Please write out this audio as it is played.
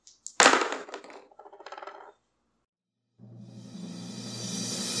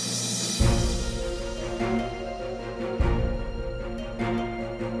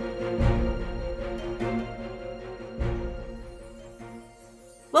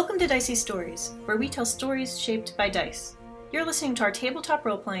Welcome to Dicey Stories, where we tell stories shaped by dice. You're listening to our tabletop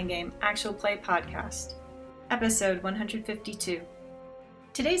role-playing game, Actual Play Podcast, episode 152.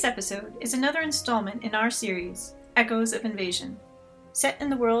 Today's episode is another installment in our series, Echoes of Invasion. Set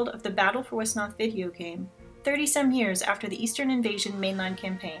in the world of the Battle for Westnoth video game, 30-some years after the Eastern Invasion mainline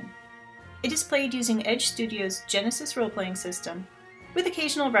campaign. It is played using Edge Studios' Genesis role-playing system, with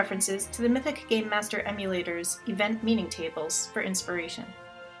occasional references to the Mythic Game Master emulator's event meeting tables for inspiration.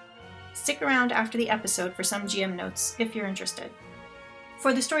 Stick around after the episode for some GM notes if you're interested.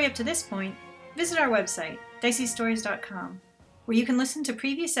 For the story up to this point, visit our website, diceystories.com, where you can listen to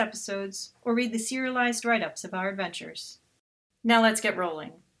previous episodes or read the serialized write-ups of our adventures. Now let's get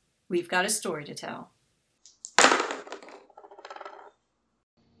rolling. We've got a story to tell.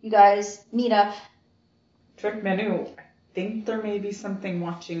 You guys meet up. Trick menu. I think there may be something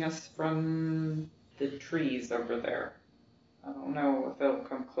watching us from the trees over there. I don't know if it'll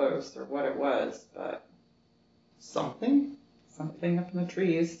come close or what it was, but... Something? Something up in the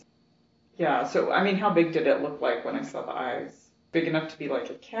trees. Yeah, so, I mean, how big did it look like when I saw the eyes? Big enough to be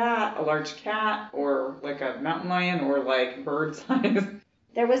like a cat, a large cat, or like a mountain lion, or like bird size?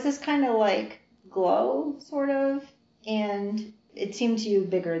 There was this kind of like glow, sort of, and it seemed to you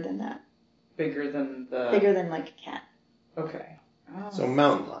bigger than that. Bigger than the... Bigger than like a cat. Okay. Oh. So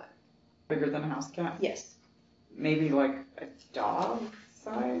mountain lion. Bigger than a house cat? Yes. Maybe like a dog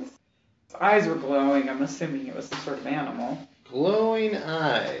size? His eyes were glowing. I'm assuming it was some sort of animal. Glowing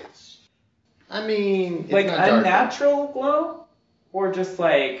eyes. I mean, it's like not dark. unnatural glow? Or just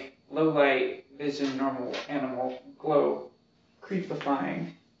like low light vision, normal animal glow,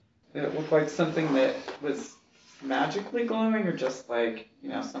 creepifying? Did it look like something that was magically glowing or just like, you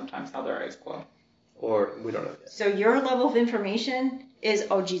know, sometimes how their eyes glow? Or we don't know yet. So your level of information is,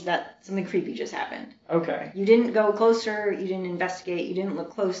 oh geez, that something creepy just happened. Okay. You didn't go closer, you didn't investigate, you didn't look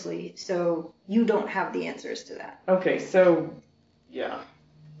closely, so you don't have the answers to that. Okay, so, yeah.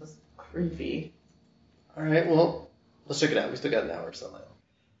 That's creepy. Alright, well, let's check it out. We still got an hour or so now.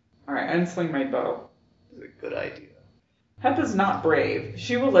 Alright, unsling my bow. This is a good idea. Hepa's not brave.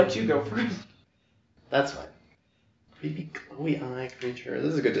 She will let you go first. That's fine. Creepy glowy eye creature.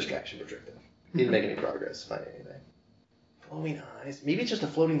 This is a good distraction for Trick, though. He didn't make any progress finding anything. Glowing eyes? Maybe it's just a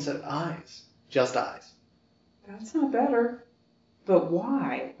floating set of eyes. Just eyes. That's not better. But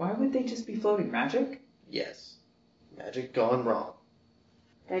why? Why would they just be floating? Magic? Yes. Magic gone wrong.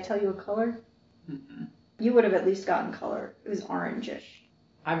 Did I tell you a color? Mm-mm. You would have at least gotten color. It was orangish.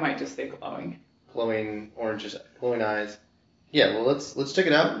 I might just say glowing. Glowing oranges, glowing eyes. Yeah, well, let's check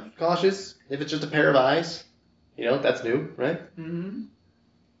it out. Cautious. If it's just a pair of eyes, you know, that's new, right? Mm-hmm.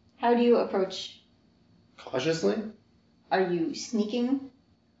 How do you approach? Cautiously. Are you sneaking?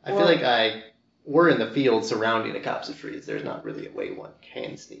 I feel like we're in the field surrounding a copse of trees. There's not really a way one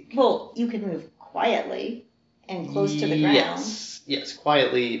can sneak. Well, you could move quietly and close to the ground. Yes,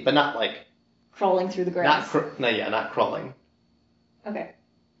 quietly, but not like... Crawling through the grass. Not crawling. Okay.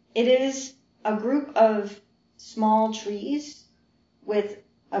 It is a group of small trees with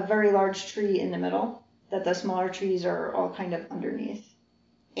a very large tree in the middle that the smaller trees are all kind of underneath.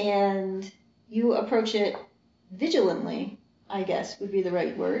 And you approach it vigilantly, I guess would be the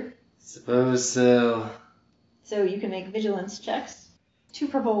right word. Suppose so. So you can make vigilance checks. 2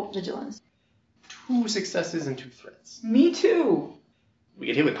 purple vigilance. 2 successes and 2 threats. Me too. We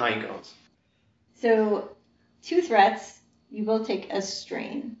get hit with pine cones. So 2 threats, you will take a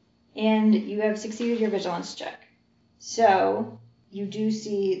strain. And you have succeeded your vigilance check. So you do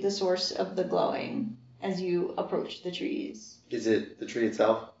see the source of the glowing as you approach the trees. Is it the tree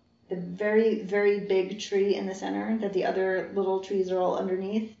itself? The very, very big tree in the center that the other little trees are all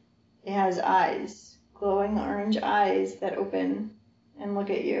underneath, it has eyes, glowing orange eyes that open and look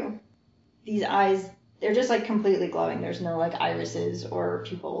at you. These eyes, they're just like completely glowing. There's no like irises or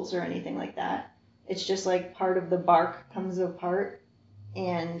pupils or anything like that. It's just like part of the bark comes apart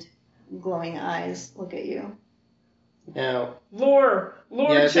and glowing eyes look at you. Now, Lore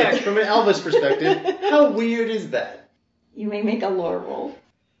check. From an Elvis perspective, how weird is that? You may make a lore roll.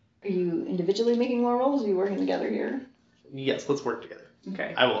 Are you individually making lore rolls, or are you working together here? Yes, let's work together.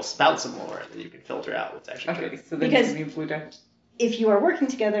 Okay. I will spout some lore, and then you can filter out what's actually true. Okay, so then Because- you need blue die. If you are working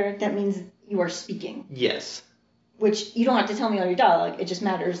together, that means you are speaking. Yes. Which, you don't have to tell me all your dialogue, it just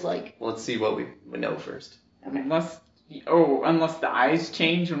matters, like... Well, let's see what we know first. Okay. Unless the eyes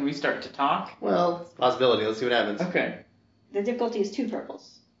change when we start to talk. Well, it's a possibility. Let's see what happens. Okay. The difficulty is 2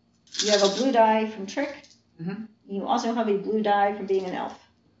 purples. You have a blue die from Trick. Mm-hmm. You also have a blue die from being an elf.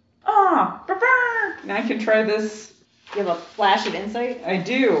 Ah, brr. Now I can try this. You have a flash of insight. I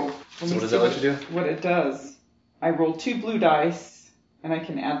do. So what does that let you do? What it does. I roll 2 blue dice, And I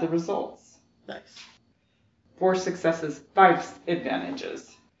can add the results. Nice. 4 successes, 5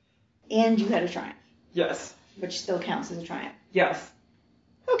 advantages. And you had a triumph, Yes. which still counts as a triumph. Yes.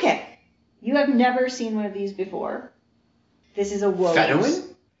 Okay. You have never seen one of these before. This is a woes.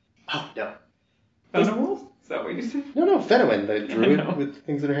 Fenowin? Oh, no. Fenowin? Is that what you said? No, Fenowin, the know. druid with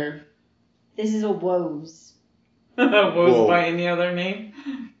things in her hair. This is a woes. Woes Whoa. by any other name?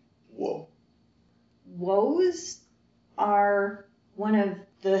 Whoa. Woes are one of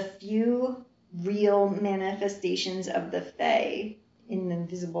the few real manifestations of the Fae in the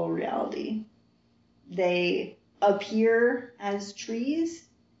invisible reality. They appear as trees,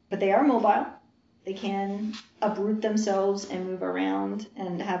 but they are mobile. They can uproot themselves and move around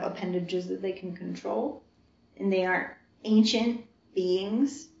and have appendages that they can control. And they are ancient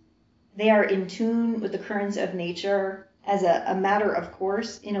beings. They are in tune with the currents of nature as a matter of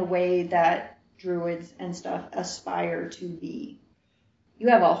course in a way that druids and stuff aspire to be. You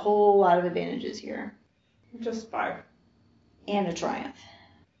have a whole lot of advantages here. Just 5. And a triumph.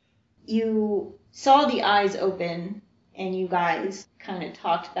 You saw the eyes open, and you guys kind of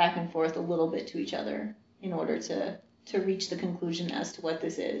talked back and forth a little bit to each other in order to reach the conclusion as to what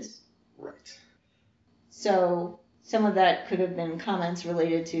this is. Right. So some of that could have been comments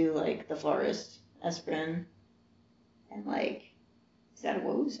related to, like, the forest, Esprin, and, like, is that a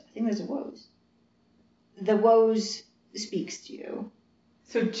woes? I think there's a woes. The woes speaks to you.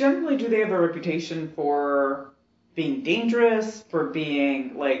 So generally, do they have a reputation for being dangerous, for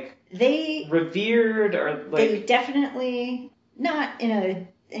being, like, They revered, or, They like... definitely, not in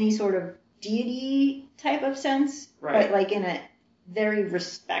any sort of deity type of sense, Right. but like in a very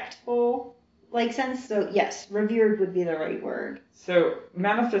respectful like sense. So yes, revered would be the right word. So,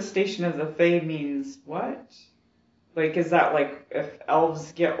 manifestation of the Fae means what? Like, is that like, if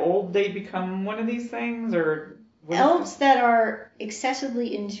elves get old, they become one of these things, or... what is Elves that are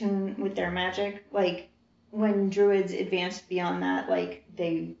excessively in tune with their magic, like when druids advanced beyond that, like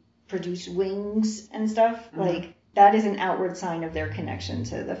they produce wings and stuff, like that is an outward sign of their connection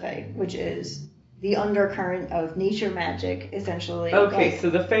to the Fae, which is the undercurrent of nature magic, essentially. Okay, like, so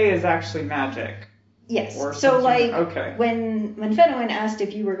the Fae is actually magic. yes. Or So something. like Okay. when Fenowin asked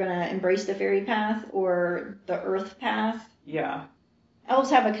if you were gonna embrace the fairy path or the earth path, Yeah. elves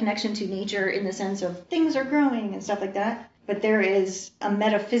have a connection to nature in the sense of things are growing and stuff like that. But there is a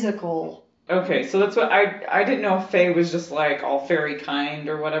metaphysical. Okay, so that's what I didn't know if Fae was just like all fairy kind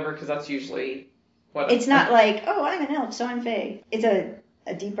or whatever, because that's usually what It's not like, oh, I'm an elf, so I'm Fae. It's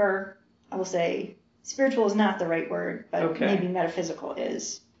a deeper, I will say, spiritual is not the right word, but Okay. maybe metaphysical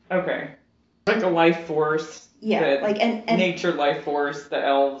is. Okay. Like a life force. Yeah, that like and nature life force, the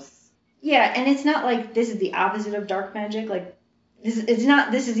elves. yeah, and it's not like this is the opposite of dark magic. Like this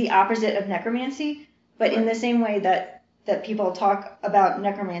is the opposite of necromancy, but in the same way that people talk about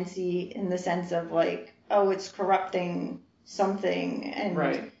necromancy in the sense of like, oh, it's corrupting something and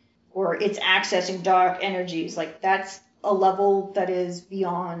Right. or it's accessing dark energies. Like that's a level that is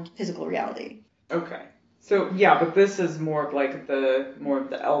beyond physical reality. Okay. So yeah, but this is more of like more of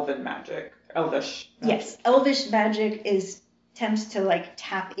the elven magic. Elvish. Magic. Yes, elvish magic attempts to like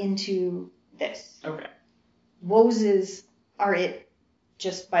tap into this. Okay. Woses are it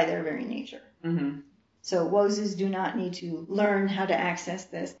just by their very nature. Mm-hmm. So woses do not need to learn how to access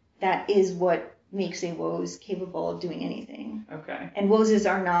this. That is what makes a wose capable of doing anything. Okay. And woses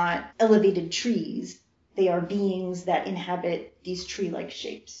are not elevated trees. They are beings that inhabit these tree-like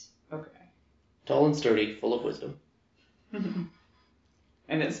shapes. Okay. Tall and sturdy, full of wisdom.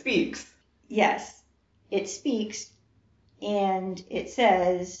 And it speaks. Yes, it speaks, and it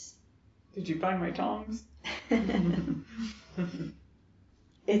says... Did you find my tongs?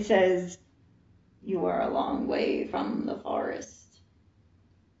 It says, you are a long way from the forest.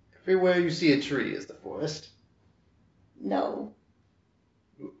 Everywhere you see a tree is the forest. No,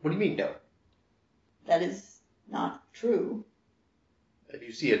 What do you mean, no? that is not true. If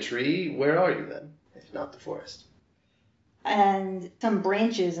you see a tree, where are you then, if not the forest? And some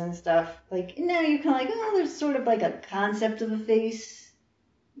branches and stuff, like, now you can like, oh, there's sort of like a concept of a face.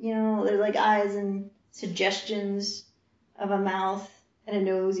 You know, there's like eyes and suggestions of a mouth and a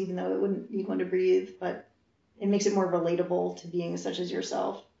nose, even though it wouldn't need one to breathe, but it makes it more relatable to beings such as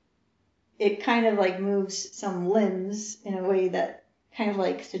yourself. It kind of like moves some limbs in a way that kind of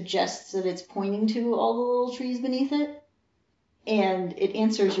like suggests that it's pointing to all the little trees beneath it. And it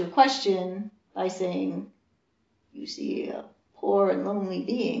answers your question by saying, you see a poor and lonely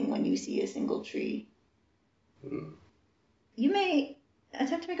being when you see a single tree. You may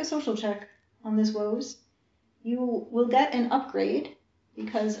attempt to make a social check on this woes. You will get an upgrade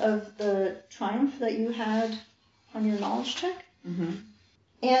because of the triumph that you had on your knowledge check. Mm-hmm.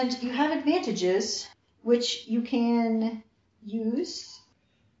 And you have advantages, which you can use.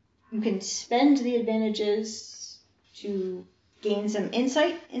 You can spend the advantages to gain some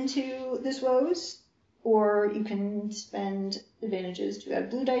insight into this woes, or you can spend advantages to add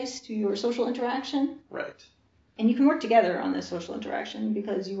blue dice to your social interaction. Right. And you can work together on this social interaction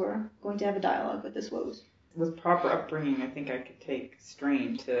because you are going to have a dialogue with this woes. With proper upbringing, I think I could take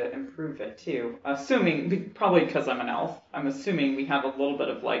strain to improve it too. Assuming, probably because I'm an elf, I'm assuming we have a little bit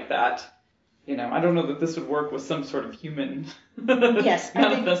of like that. You know, I don't know that this would work with some sort of human Yes,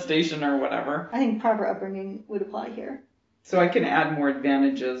 manifestation or whatever. I think proper upbringing would apply here. So I can add more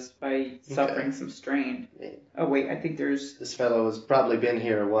advantages by suffering some strain. Yeah. Oh wait, I think there's... This fellow has probably been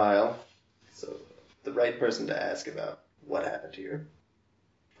here a while, so the right person to ask about what happened here.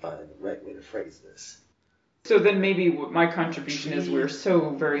 Find the right way to phrase this. So then maybe what my contribution is, we're so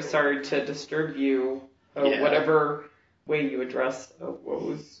very sorry to disturb you, whatever way you address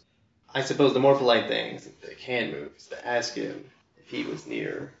woes. I suppose the more polite thing, since they can move, is to ask him if he was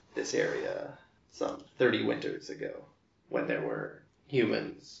near this area some 30 winters ago, when there were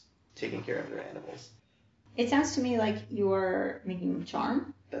humans taking care of their animals. It sounds to me like you're making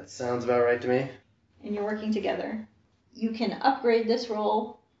charm, That sounds about right to me. and you're working together. You can upgrade this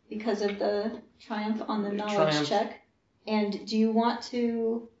roll because of the triumph on the knowledge Triumph. check. And do you want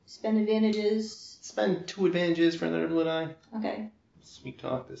to spend advantages? Spend 2 advantages for another blue eye. Okay. Sweet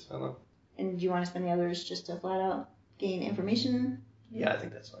talk, this fellow. And do you want to spend the others just to flat out gain information? Yeah, I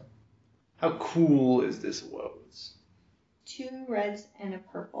think that's fine. How cool is this woes? 2 reds and a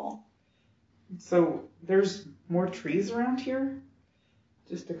purple. So there's more trees around here?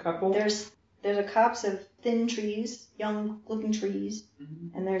 Just a couple? There's a copse of thin trees, young looking trees,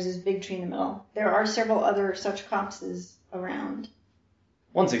 Mhm. and there's this big tree in the middle. There are several other such copses around.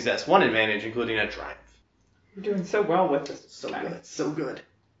 1 success, 1 advantage, including a triumph. We're doing so well with this. So time. good, so good.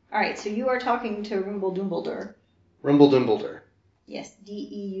 Alright, so you are talking to Rumble Dumbledore. Rumble Dumbledore. Yes,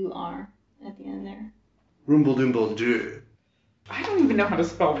 D-E-U-R at the end there. Rumble Dumbledore. I don't even know how to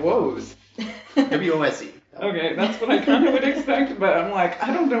spell woes. W-O-S-E. Okay, that's what I kind of would expect, but I'm like,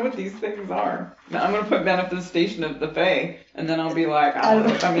 I don't know what these things are. Now I'm going to put Manifestation of the Fae, and then I'll be like, I don't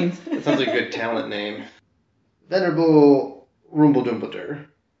know what that means. That sounds like a good talent name. Venerable Rumble Dumbledore.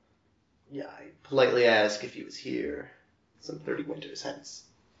 Yeah, I politely ask if he was here some 30 winters hence,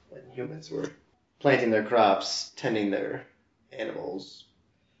 when humans were planting their crops, tending their animals,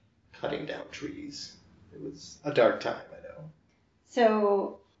 cutting down trees. It was a dark time, I know.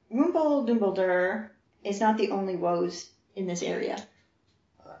 So, Rumble Dumbledore is not the only woes in this area.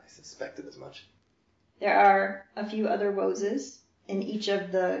 I suspected as much. There are a few other woses in each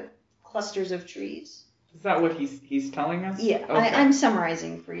of the clusters of trees. Is that what he's telling us? Yeah, Okay. I'm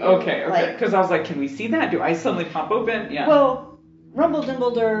summarizing for you. Okay. Like, Because I was like, can we see that? Do I suddenly pop open? Yeah. well, Rumble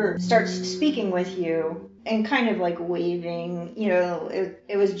Dumbledore starts speaking with you and kind of like waving, you know,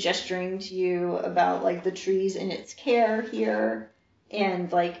 it was gesturing to you about like the trees and its care here. And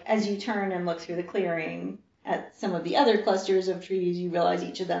like as you turn and look through the clearing at some of the other clusters of trees, you realize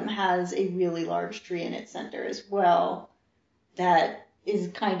each of them has a really large tree in its center as well that is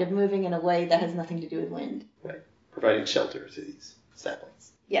kind of moving in a way that has nothing to do with wind. Right. Providing shelter to these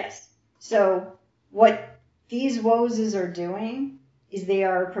saplings. Yes. So what these woses are doing is they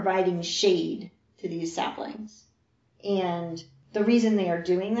are providing shade to these saplings. And the reason they are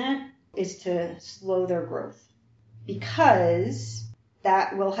doing that is to slow their growth. Because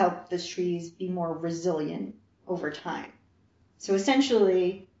that will help the trees be more resilient over time. So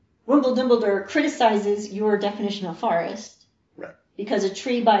essentially, Rumble Dumbledore criticizes your definition of forest. Right. Because a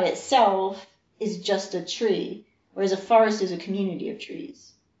tree by itself is just a tree, whereas a forest is a community of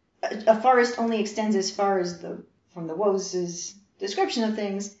trees. A forest only extends as far as from the Woes' description of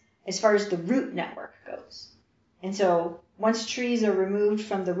things, as far as the root network goes. And so once trees are removed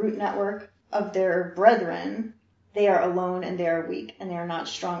from the root network of their brethren, they are alone and they are weak and they are not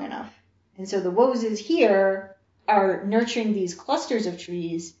strong enough. And so the Woses here are nurturing these clusters of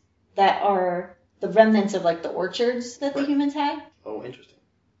trees that are the remnants of like the orchards that the Right. humans had, Oh, interesting.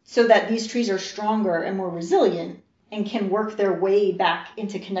 so that these trees are stronger and more resilient and can work their way back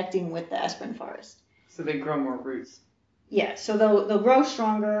into connecting with the Esprin forest. So they grow more roots. Yeah, so they'll grow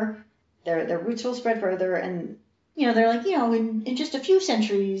stronger, their roots will spread further, and they're like, in just a few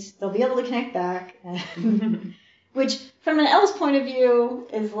centuries they'll be able to connect back. Which, from an elf's point of view,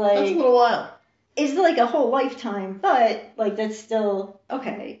 is like That's a little while. It's like a whole lifetime, but like that's still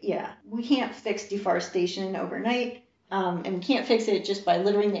okay. Yeah, we can't fix deforestation overnight, and we can't fix it just by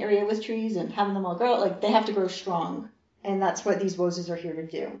littering the area with trees and having them all grow. Like they have to grow strong, and that's what these Woses are here to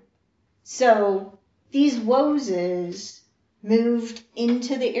do. So these Woses moved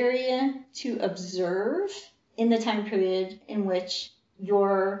into the area to observe in the time period in which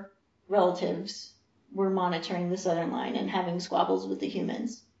your relatives were monitoring the Southern Line and having squabbles with the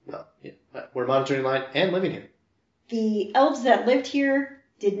humans. Well, yeah, but we're monitoring the line and living here. The elves that lived here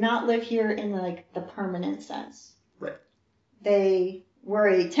did not live here in like the permanent sense. Right. They were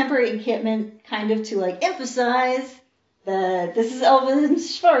a temporary encampment kind of to like emphasize that this is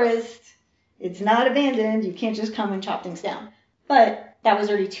Elven's forest. It's not abandoned. You can't just come and chop things down. But that was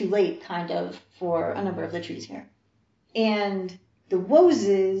already too late, kind of, for a number of the trees here. And the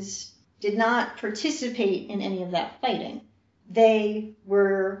Woses did not participate in any of that fighting. They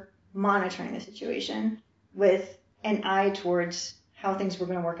were monitoring the situation with an eye towards how things were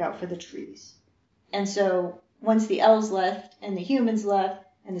going to work out for the trees. And so once the elves left and the humans left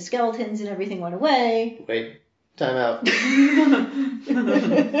and the skeletons and everything went away... Wait, time out.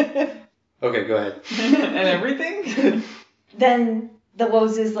 Okay, go ahead. And everything? Then the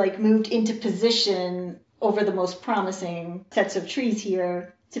Woses like moved into position over the most promising sets of trees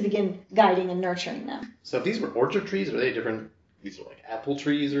here to begin guiding and nurturing them. So if these were orchard trees, are they different? These are like apple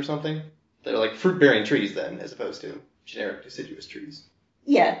trees or something? They're like fruit-bearing trees then, as opposed to generic deciduous trees.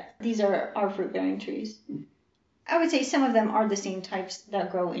 Yeah, these are our fruit-bearing trees. I would say some of them are the same types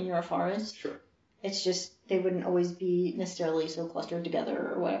that grow in your forest. Sure. It's just they wouldn't always be necessarily so clustered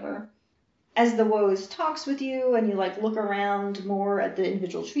together or whatever. As the Woes talks with you and you like look around more at the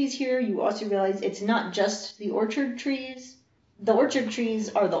individual trees here, you also realize it's not just the orchard trees. The orchard trees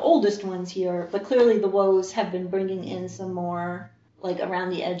are the oldest ones here, but clearly the Woes have been bringing in some more like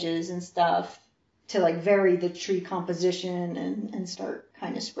around the edges and stuff to like vary the tree composition and start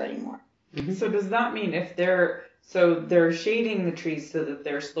kind of spreading more. Mm-hmm. So does that mean if they're shading the trees so that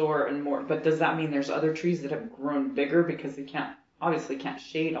they're slower and more, but does that mean there's other trees that have grown bigger because they obviously can't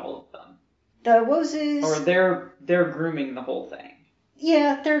shade all of them? The Woses... Or they're grooming the whole thing.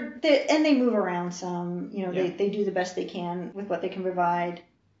 Yeah, they move around some. You know, Yeah. they do the best they can with what they can provide.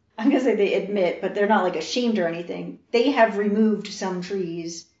 I'm going to say they admit, but they're not like ashamed or anything. They have removed some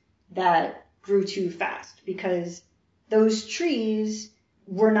trees that grew too fast because those trees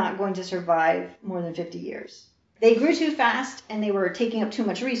were not going to survive more than 50 years. They grew too fast and they were taking up too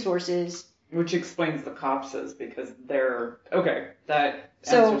much resources. Which explains the copses because they're... Okay, that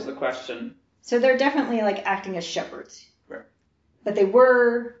So- answers the question. So they're definitely like acting as shepherds. Right. But they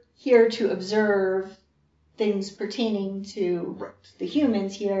were here to observe things pertaining to Right. the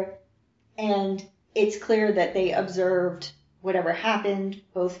humans here, and it's clear that they observed whatever happened,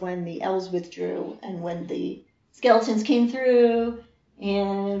 both when the elves withdrew and when the skeletons came through,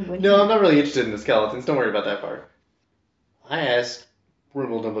 and when... No, I'm not really interested in the skeletons. Don't worry about that part. I asked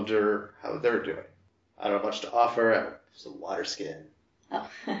Rumble Dumbledore how they're doing. I don't have much to offer. I'm just a water skin. Oh.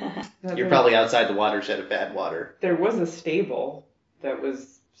 You're probably outside the watershed of bad water. There was a stable that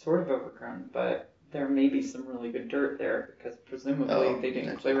was sort of overgrown, but there may be some really good dirt there because presumably they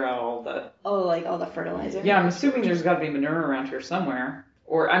didn't clear out all the... Oh, like all the fertilizer? Yeah, I'm assuming there's got to be manure around here somewhere.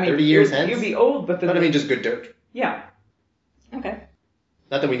 Or, I mean, 30 years hence? You'd be old, but... But I mean, just good dirt. Yeah. Okay.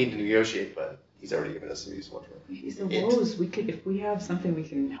 Not that we need to negotiate, but he's already given us some useful information. He's the Woes. If we have something we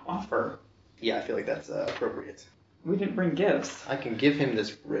can offer. Yeah, I feel like that's appropriate. We didn't bring gifts. I can give him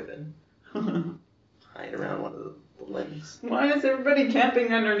this ribbon. Tie it around one of the limbs. Why is everybody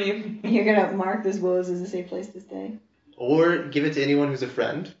camping underneath me? You're going to mark this Woes as a safe place to stay? Or give it to anyone who's a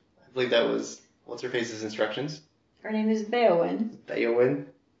friend. I believe that was What's-Her-Face's instructions. Her name is Beowyn. Beowyn.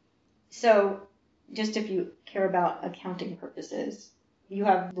 So, just if you care about accounting purposes, you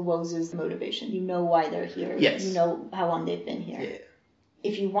have the Woes' motivation. You know why they're here. Yes. You know how long they've been here. Yeah.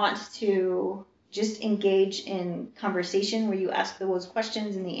 If you want to just engage in conversation where you ask the Woes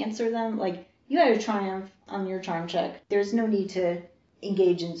questions and they answer them, like, you had a triumph on your charm check. There's no need to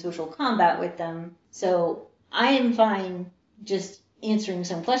engage in social combat with them. So, I am fine just answering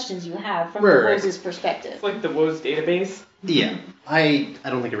some questions you have from Right. the Woes' perspective. It's like the Woes database. Yeah. I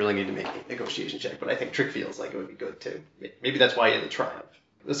don't think I really need to make a negotiation check, but I think Trick feels like it would be good too. Maybe that's why he had the triumph.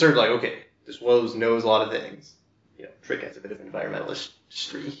 It's sort of like, okay, this Woes knows a lot of things. You know, Trick has a bit of environmentalist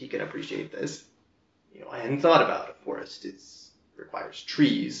streak. He can appreciate this. You know, I hadn't thought about a forest. It requires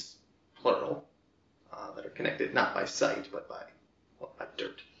trees, plural, that are connected not by sight, but by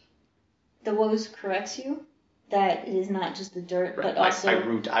dirt. The Woes corrects you that it is not just the dirt, Right. but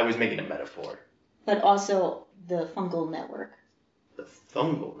also I was making a metaphor. but also the fungal network. The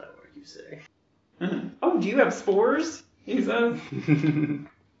fungal network, you say? Oh, do you have spores? He says.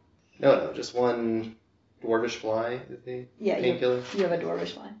 No, just one dwarvish fly is the Yeah, painkiller. you have a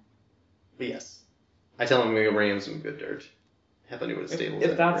dwarvish fly. But yes. I tell him I'm going to go bring him some good dirt. Have a new stable.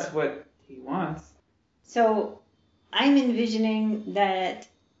 If that's what he wants. So I'm envisioning that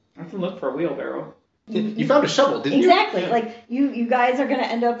I can look for a wheelbarrow. You found a shovel, didn't exactly you? like you guys are gonna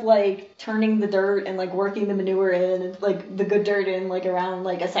end up like turning the dirt and like working the manure in and like the good dirt in like around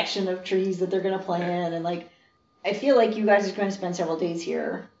like a section of trees that they're gonna plant and like I feel like you guys are going to spend several days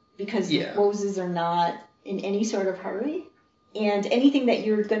here because the Woses are not in any sort of hurry, and anything that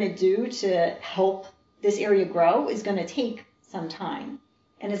you're going to do to help this area grow is going to take some time,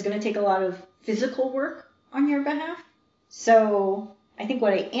 and it's going to take a lot of physical work on your behalf. So I think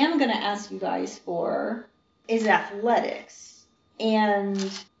what I am going to ask you guys for is athletics. And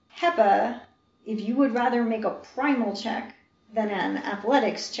Hepa, if you would rather make a primal check than an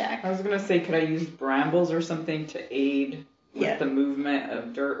athletics check. I was going to say, could I use brambles or something to aid with the movement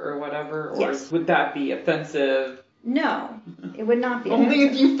of dirt or whatever? Or would that be offensive? No, it would not be. Only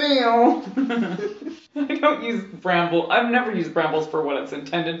if you fail. I don't use bramble. I've never used brambles for what it's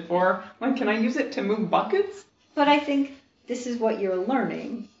intended for. Like, can I use it to move buckets? But I think this is what you're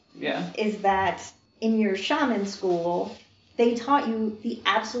learning. Yeah. Is that in your shaman school, they taught you the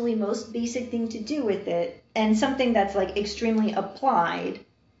absolutely most basic thing to do with it, and something that's like extremely applied,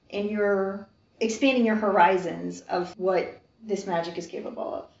 and you're expanding your horizons of what this magic is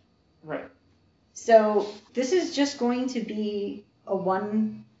capable of. Right. So this is just going to be a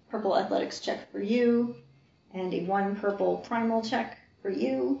 1 purple athletics check for you, and a 1 purple primal check for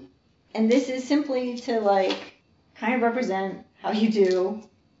you. And this is simply to like kind of represent how you do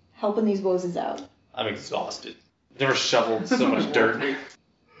helping these Woses out. I'm exhausted. Never shoveled so much dirt.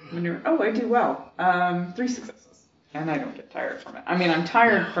 Oh, I do well. 3 successes. And I don't get tired from it. I mean, I'm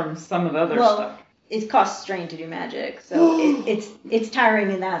tired from some of the other stuff. It costs strain to do magic, so it's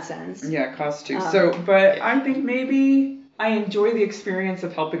tiring in that sense. Yeah, it costs 2. But I think maybe I enjoy the experience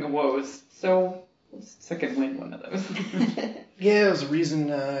of helping a Woes. So let's second win one of those. Yeah, it was a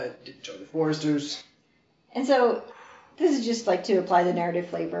reason I did join the Foresters. And so this is just like to apply the narrative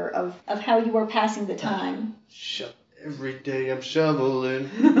flavor of how you are passing the time. Every day I'm shoveling.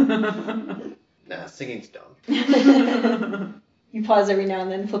 Nah, singing's dumb. You pause every now and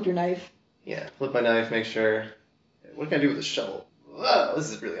then, flip your knife. Yeah, flip my knife, make sure. What can I do with a shovel? Whoa,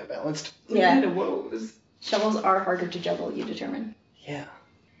 this is really unbalanced. Yeah. Woes. Shovels are harder to juggle, you determine. Yeah.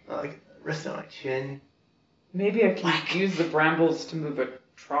 Like, rest on my chin. Maybe I can use the brambles to move a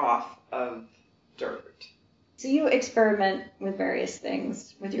trough of dirt. So you experiment with various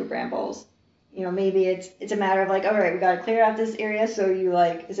things with your brambles. You know, maybe it's a matter of like, all right, we got to clear out this area. So you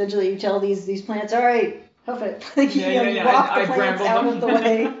like, essentially you tell these plants, all right, hoof it. Like, you walk the plants out of the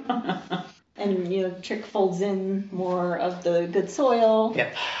way. And, you know, Trick folds in more of the good soil.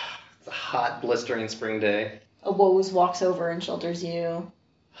 Yep. It's a hot, blistering spring day. A Wose walks over and shelters you.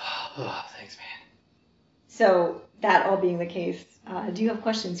 Oh, thanks, man. So, that all being the case, do you have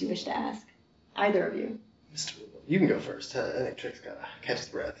questions you wish to ask? Either of you. Mr. You can go first. I think Trick's got to catch his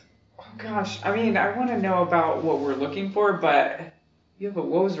breath. Oh, gosh. I mean, I want to know about what we're looking for, but you have a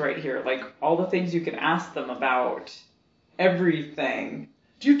Wose right here. Like, all the things you can ask them about. Everything.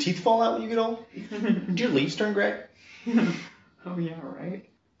 Do your teeth fall out when you get old? Do your leaves turn gray? Oh, yeah, right.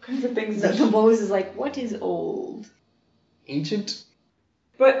 What kinds of things? The Wose is like, what is old? Ancient?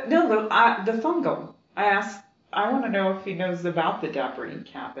 But no, the fungal. I want to know if he knows about the Dapper Ink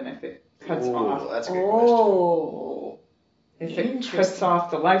Cap and if it cuts off. That's a good question. If it cuts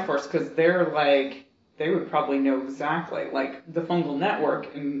off the life force, because they're like, they would probably know exactly, like, the fungal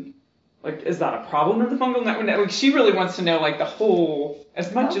network, and, like, is that a problem in the fungal network? Like, she really wants to know, like, the whole,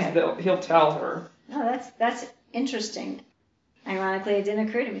 as much as he'll tell her. No, that's interesting. Ironically, it didn't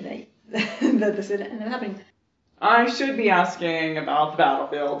occur to me that this would end up happening. I should be asking about the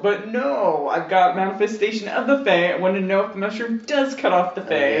battlefield, but no, I've got Manifestation of the Fae. I want to know if the mushroom does cut off the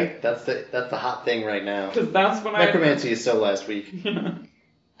Fae. Yeah, that's the hot thing right now. Because that's when Necromancy is so last week.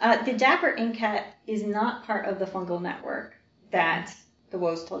 The Dapper Ink Cap is not part of the fungal network that the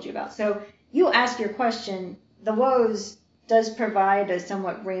Wose told you about. So you ask your question. The Wose does provide a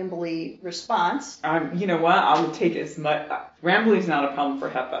somewhat rambly response. You know what? I will take as much. Rambly's not a problem for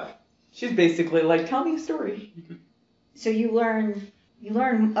Hepa. She's basically like, tell me a story. So you learn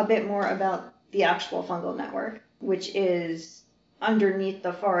a bit more about the actual fungal network, which is underneath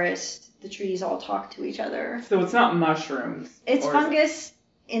the forest. The trees all talk to each other. So it's not mushrooms. It's fungus.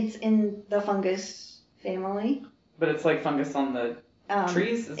 It's in the fungus family. But it's like fungus on the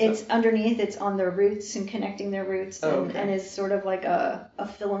trees? It's underneath. It's on their roots and connecting their roots and is sort of like a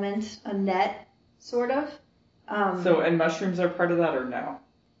filament, a net, sort of. And mushrooms are part of that or no?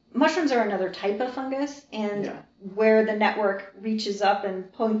 Mushrooms are another type of fungus, and where the network reaches up and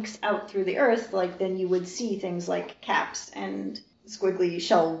pokes out through the earth, like then you would see things like caps and squiggly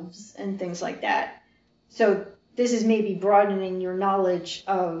shelves and things like that. So this is maybe broadening your knowledge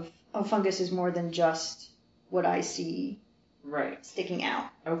of funguses more than just what I see Right. sticking out.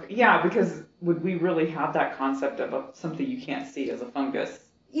 Okay. Yeah, because would we really have that concept of something you can't see as a fungus?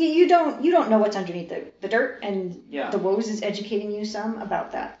 You don't know what's underneath the dirt, and Yeah. the Woes is educating you some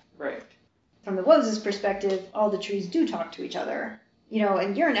about that. Right. From the Woes' perspective, all the trees do talk to each other. You know,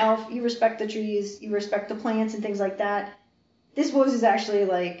 and you're an elf, you respect the trees, you respect the plants and things like that. This Woes is actually,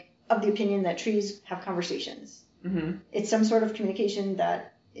 like, of the opinion that trees have conversations. Mm-hmm. It's some sort of communication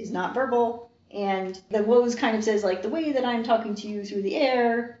that is not verbal, and the Woes kind of says, like, the way that I'm talking to you through the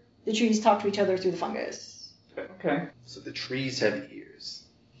air, the trees talk to each other through the fungus. Okay. So the trees have ears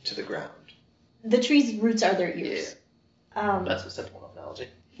to the ground. The trees' roots are their ears. That's a simple enough analogy.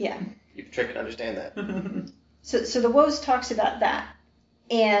 Yeah. You can trick and understand that. So the Woes talks about that,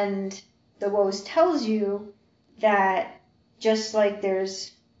 and the Woes tells you that just like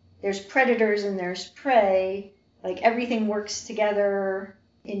there's predators and there's prey, like everything works together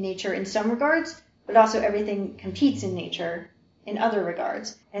in nature in some regards, but also everything competes in nature in other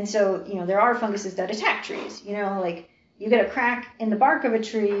regards. And so, you know, there are funguses that attack trees. You know, like you get a crack in the bark of a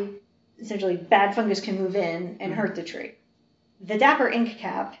tree, essentially bad fungus can move in and hurt the tree. The dapper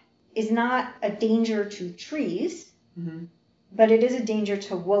inkcap is not a danger to trees, Mm-hmm. but it is a danger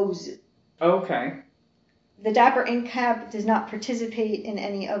to Woes. Okay. The dapper inkcap does not participate in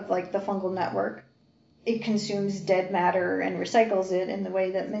any of like the fungal network. It consumes dead matter and recycles it in the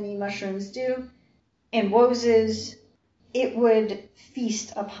way that many mushrooms do. And Woses, it would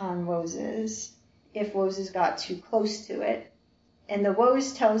feast upon Woses if Woses got too close to it. And the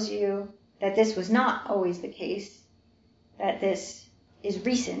Wos tells you that this was not always the case, that this is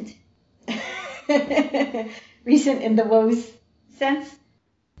recent. Recent in the Wos sense.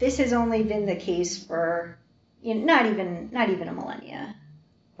 This has only been the case for not even a millennia.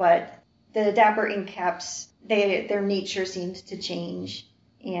 But the dapper inkcaps, their nature seems to change,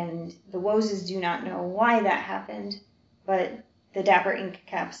 and the Woses do not know why that happened, but the dapper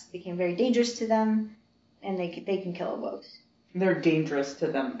inkcaps became very dangerous to them, and they can kill a Wos. They're dangerous to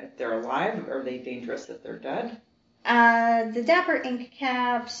them if they're alive, or are they dangerous if they're dead? The dapper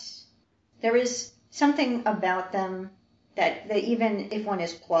inkcaps, there is something about them that even if one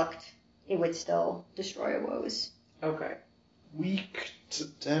is plucked, it would still destroy a Wos. Okay. Weak to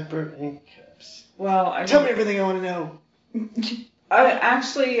dapper inkcaps. Well, I Tell me everything I want to know.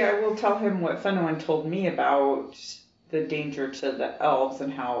 I will tell him what Fenowin told me about the danger to the elves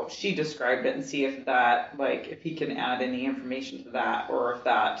and how she described it, and see if that, like, if he can add any information to that, or if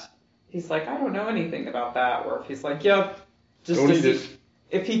that, he's like, I don't know anything about that, or if he's like, yep,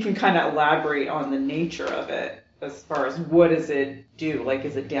 if he can kind of elaborate on the nature of it, as far as what does it do, like,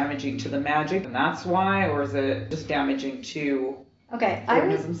 is it damaging to the magic, and that's why, or is it just damaging to Okay,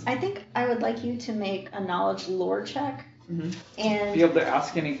 organisms? I think I would like you to make a knowledge lore check. Mm-hmm. And Be able to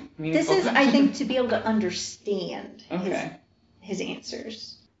ask any meaningful this is, I questions? think, to be able to understand Okay. his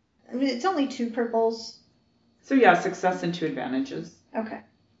answers. I mean, it's only 2 purples. So yeah, success and 2 advantages. Okay.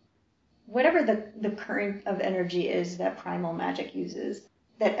 Whatever the current of energy is that primal magic uses,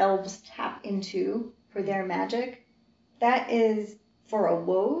 that elves tap into for their magic, that is, for a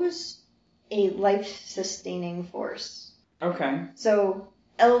Wos, a life-sustaining force. Okay. So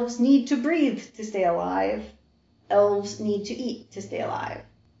elves need to breathe to stay alive. Elves need to eat to stay alive.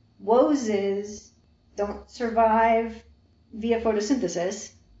 Woses don't survive via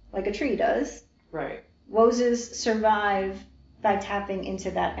photosynthesis like a tree does. Right. Woses survive by tapping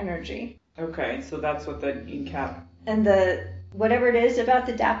into that energy. Okay, so that's what the inkcap. And whatever it is about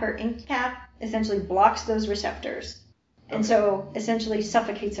the dapper inkcap essentially blocks those receptors. And Okay. so essentially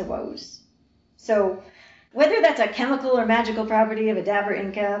suffocates a Wos. So whether that's a chemical or magical property of a dapper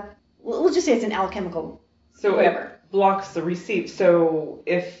inkcap, we'll just say it's an alchemical. So Whatever. it blocks the receipt. So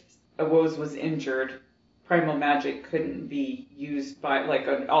if a Wos was injured, primal magic couldn't be used by, like,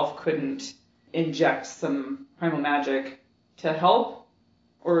 an elf couldn't inject some primal magic to help.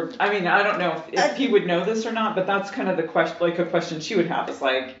 Or, I mean, I don't know if he would know this or not, but that's kind of the question, like a question she would have is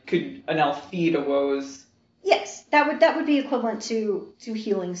like, could an elf feed a Wos? Yes, that would be equivalent to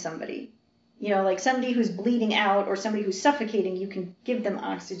healing somebody. You know, like somebody who's bleeding out or somebody who's suffocating, you can give them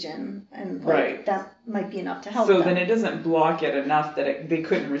oxygen, and like, Right. that might be enough to help So them. then it doesn't block it enough that they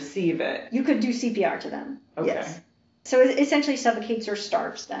couldn't receive it. You could do CPR to them. Okay. Yes. So it essentially suffocates or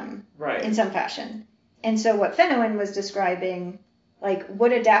starves them Right. in some fashion. And so what Fenowin was describing, like,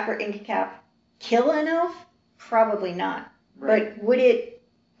 would a dapper inkcap kill an elf? Probably not. Right. But would it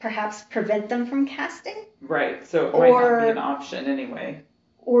perhaps prevent them from casting? Right. So it might not Or- be an option anyway.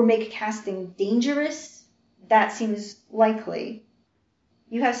 Or make casting dangerous? That seems likely.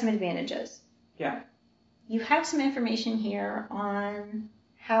 You have some advantages. Yeah. you have some information here on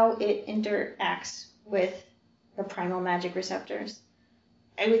how it interacts with the primal magic receptors.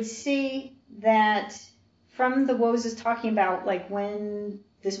 I would say that from the woes is talking about like when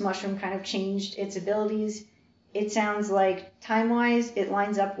this mushroom kind of changed its abilities, it sounds like time-wise it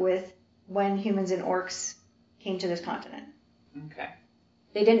lines up with when humans and orcs came to this continent. Okay.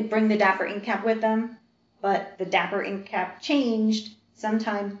 They didn't bring the Dapper Inkcap with them, but the Dapper Inkcap changed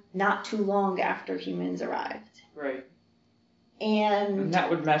sometime not too long after humans arrived. Right. And that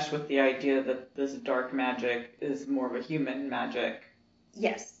would mesh with the idea that this dark magic is more of a human magic.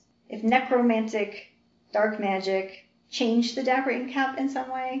 yes, if necromantic dark magic changed the Dapper Inkcap in some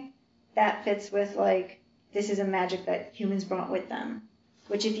way, that fits with like this is a magic that humans brought with them.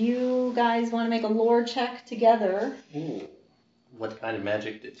 Which if you guys want to make a lore check together. Ooh. What kind of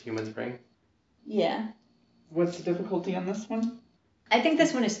magic did humans bring? Yeah. What's the difficulty on this one? I think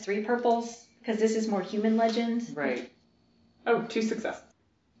this one is 3 purples, because this is more human legend. Right. Oh, 2 successes.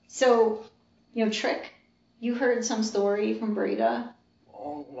 So, Trick, you heard some story from Breda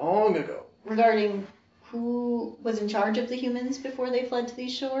Long ago. regarding who was in charge of the humans before they fled to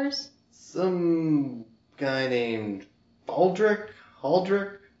these shores. Some guy named Baldric,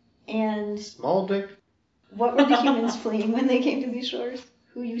 Haldric, And Smaldic. what were the humans fleeing when they came to these shores?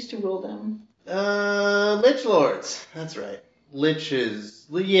 Who used to rule them? Lich Lords. That's right. Liches.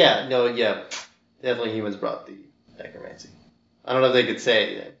 Yeah, definitely humans brought the necromancy. I don't know if they could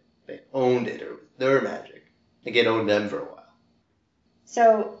say that they owned it or it was their magic. I think it owned them for a while.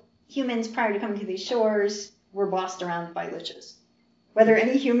 So, humans prior to coming to these shores were bossed around by liches. Whether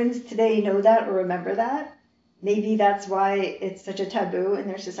any humans today know that or remember that, maybe that's why it's such a taboo in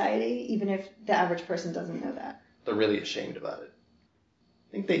their society, even if the average person doesn't know that. They're really ashamed about it.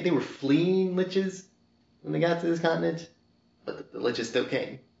 I think they were fleeing liches when they got to this continent, but the liches still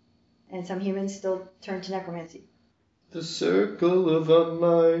came. And some humans still turn to necromancy. The circle of our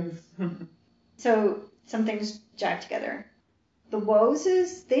minds. So, some things jive together. The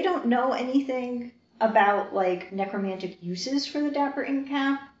Woses, they don't know anything about, like, necromantic uses for the Dapper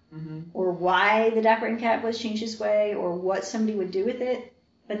Inkcap, or why the Dapper Inkcap was changed this way, or what somebody would do with it,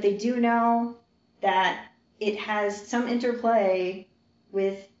 but they do know that it has some interplay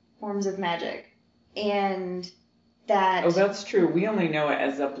with forms of magic, and that... Oh, that's true. We only know it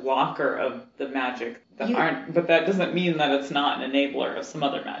as a blocker of the magic but that doesn't mean that it's not an enabler of some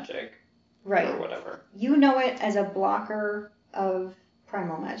other magic. Right. Or whatever. You know it as a blocker of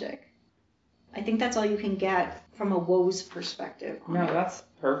primal magic. I think that's all you can get from a woes perspective. No, that's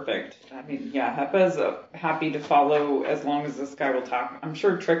perfect. I mean, yeah, Hepa's happy to follow as long as this guy will talk. I'm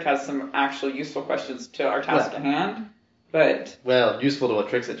sure Trick has some actually useful questions to our task at hand, but... Well, useful to what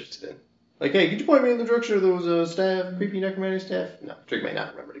Trick's interested in. Like, hey, could you point me in the direction of those creepy necromantic staff? No, Trick may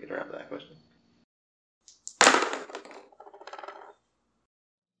not remember to get around to that question.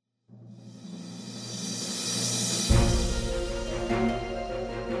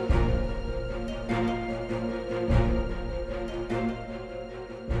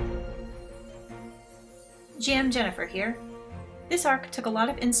 GM Jennifer here. This arc took a lot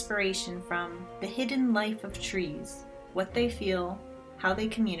of inspiration from The Hidden Life of Trees, What They Feel, How They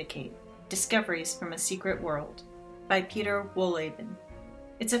Communicate, Discoveries from a Secret World, by Peter Wohlleben.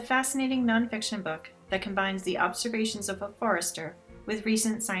 It's a fascinating nonfiction book that combines the observations of a forester with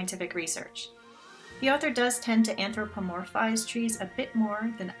recent scientific research. The author does tend to anthropomorphize trees a bit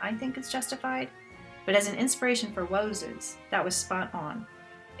more than I think is justified, but as an inspiration for Woses, that was spot on.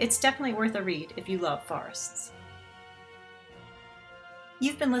 It's definitely worth a read if you love forests.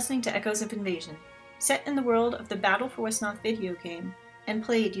 You've been listening to Echoes of Invasion, set in the world of the Battle for Westnoth video game, and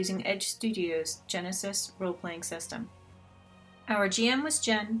played using Edge Studios' Genesis role-playing system. Our GM was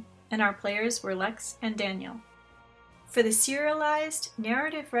Jen, and our players were Lex and Daniel. For the serialized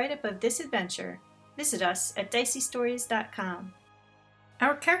narrative write-up of this adventure, visit us at diceystories.com.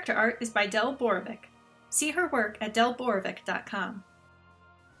 Our character art is by Del Borovic. See her work at delborovic.com.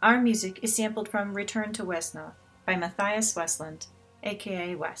 Our music is sampled from Return to Westnoth by Matthias Westland,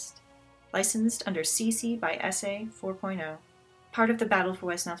 aka West, licensed under CC by SA 4.0, part of the Battle for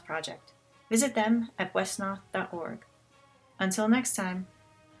Westnoth project. Visit them at westnoth.org. Until next time,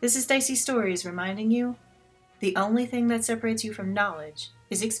 this is Dicey Stories reminding you, the only thing that separates you from knowledge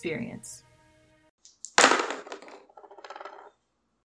is experience.